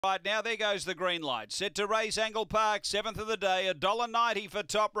Right, now there goes the green light. Set to race Angle-Park, 7th of the day, $1.90 for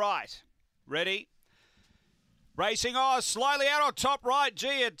top right. Ready? Racing, slowly out on top right.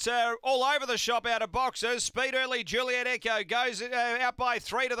 Gee, it's all over the shop out of boxes. Speed early, Juliet Echo goes out by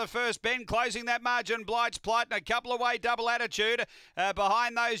 3 to the first bend, closing that margin. Blight's Plight and a couple away, Double Attitude.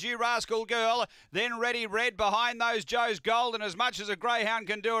 Behind those, You Rascal Girl. Then Ready Red behind those, Joe's Gold. And as much as a greyhound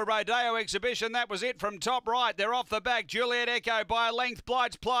can do a rodeo exhibition, that was it from top right. They're off the back. Juliet Echo by a length.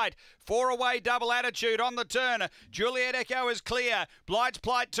 Blight's Plight. 4 away, Double Attitude on the turn. Juliet Echo is clear. Blight's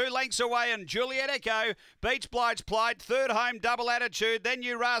Plight 2 lengths away, and Juliet Echo beats Blight's Plight. Third home, Double Attitude. Then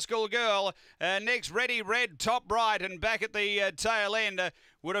You Rascal Girl. Next, Ready Red, top right, and back at the tail end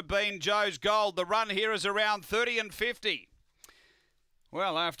would have been Joe's Gold. The run here is around 30 and 50.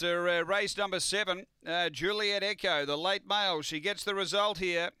 Well, after race number 7, Juliet Echo, the late male, she gets the result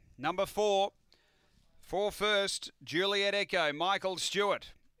here. Number 4, for first, Juliet Echo, Michael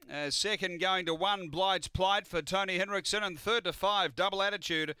Stewart. Second going to 1, Blight's Plight for Tony Henriksen, and third to 5, Double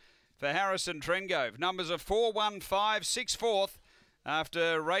Attitude for Harrison Trengove. Numbers are 4, 1, 5, 6 fourth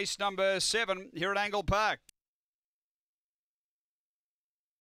after race number 7 here at Angle Park.